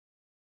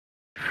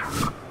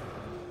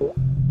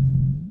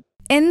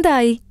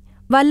എന്തായി?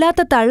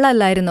 വല്ലാത്ത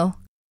തള്ളല്ലായിരുന്നോ?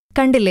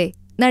 കണ്ടില്ലേ,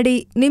 നടി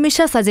നിമിഷ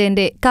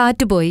സജയന്റെ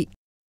കാറ്റുപോയി.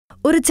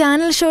 ഒരു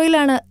ചാനൽ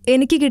ഷോയിലാണ്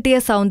എനിക്ക് കിട്ടിയ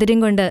സൗന്ദര്യം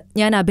കൊണ്ട്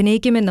ഞാൻ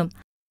അഭിനയിക്കുമെന്നും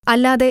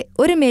അല്ലാതെ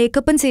ഒരു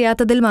മേക്കപ്പും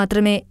ചെയ്യാത്തതിൽ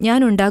മാത്രമേ ഞാൻ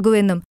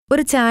ഉണ്ടാകൂവെന്നും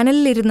ഒരു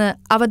ചാനലിലിരുന്ന്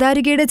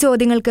അവതാരികയുടെ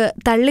ചോദ്യങ്ങൾക്ക്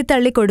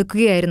തള്ളിത്തള്ളി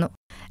കൊടുക്കുകയായിരുന്നു.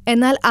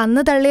 എന്നാൽ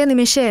അന്ന് തള്ളിയ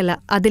നിമിഷയല്ല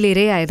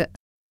അതിലിരയായത്.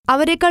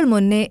 അവരെക്കാൾ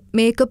മുന്നേ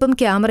മേക്കപ്പും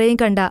ക്യാമറയും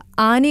കണ്ട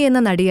ആനി എന്ന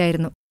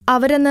നടിയായിരുന്നു.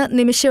 അവരെന്ന്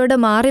നിമിഷയോട്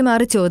മാറി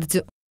മാറി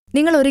ചോദിച്ചു,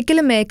 നിങ്ങൾ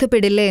ഒരിക്കലും മേക്കപ്പ്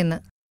ഇടില്ലേ എന്ന്.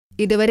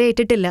 ഇതുവരെ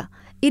ഇട്ടിട്ടില്ല,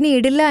 ഇനി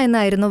ഇടില്ല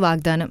എന്നായിരുന്നു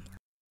വാഗ്ദാനം.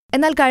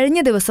 എന്നാൽ കഴിഞ്ഞ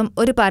ദിവസം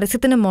ഒരു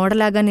പരസ്യത്തിന്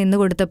മോഡലാകാൻ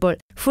നിന്നുകൊടുത്തപ്പോൾ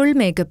ഫുൾ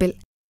മേക്കപ്പിൽ.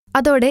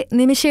 അതോടെ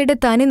നിമിഷയുടെ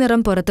തനി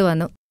നിറം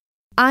പുറത്തുവന്നു.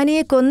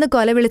 ആനിയെ കൊന്നു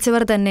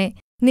കൊലവിളിച്ചവർ തന്നെ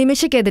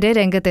നിമിഷയ്ക്കെതിരെ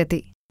രംഗത്തെത്തി.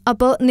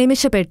 അപ്പോ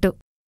നിമിഷ പെട്ടു.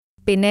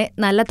 പിന്നെ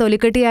നല്ല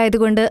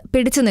തൊലിക്കെട്ടിയായതുകൊണ്ട്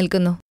പിടിച്ചു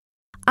നിൽക്കുന്നു.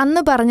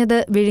 അന്ന് പറഞ്ഞത്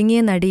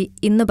വിഴുങ്ങിയ നടി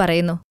ഇന്ന്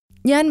പറയുന്നു,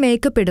 ഞാൻ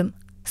മേക്കപ്പിടും,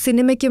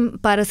 സിനിമയ്ക്കും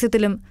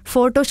പരസ്യത്തിലും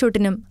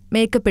ഫോട്ടോഷൂട്ടിനും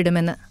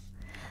മേക്കപ്പിടുമെന്ന്.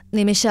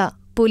 നിമിഷ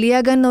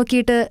പുലിയാകാൻ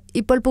നോക്കിയിട്ട്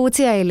ഇപ്പോൾ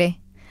പൂച്ചയായില്ലേ?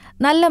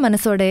 നല്ല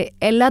മനസ്സോടെ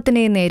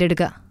എല്ലാത്തിനെയും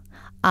നേരിടുക.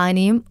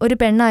 ആനിയും ഒരു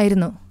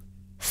പെണ്ണായിരുന്നു.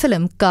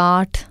 ഫിലിം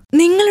കാട്ട്.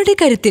 നിങ്ങളുടെ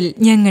കരുത്തിൽ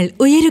ഞങ്ങൾ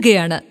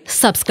ഉയരുകയാണ്.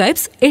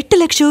 സബ്സ്ക്രൈബ്സ് 8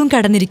 ലക്ഷവും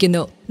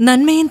കടന്നിരിക്കുന്നു.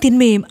 നന്മയും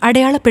തിന്മയും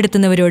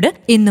അടയാളപ്പെടുത്തുന്നവരോട്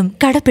ഇന്നും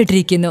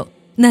കടപ്പെട്ടിരിക്കുന്നു.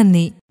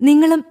 നന്ദി.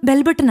 നിങ്ങളും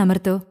ബെൽബട്ടൺ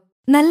അമർത്തോ.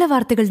 നല്ല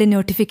വാർത്തകളുടെ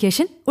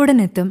നോട്ടിഫിക്കേഷൻ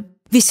ഉടനെത്തും.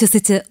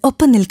 വിശ്വസിച്ച്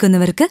ഒപ്പം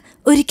നിൽക്കുന്നവർക്ക്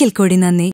ഒരിക്കൽ കൂടി നന്ദി.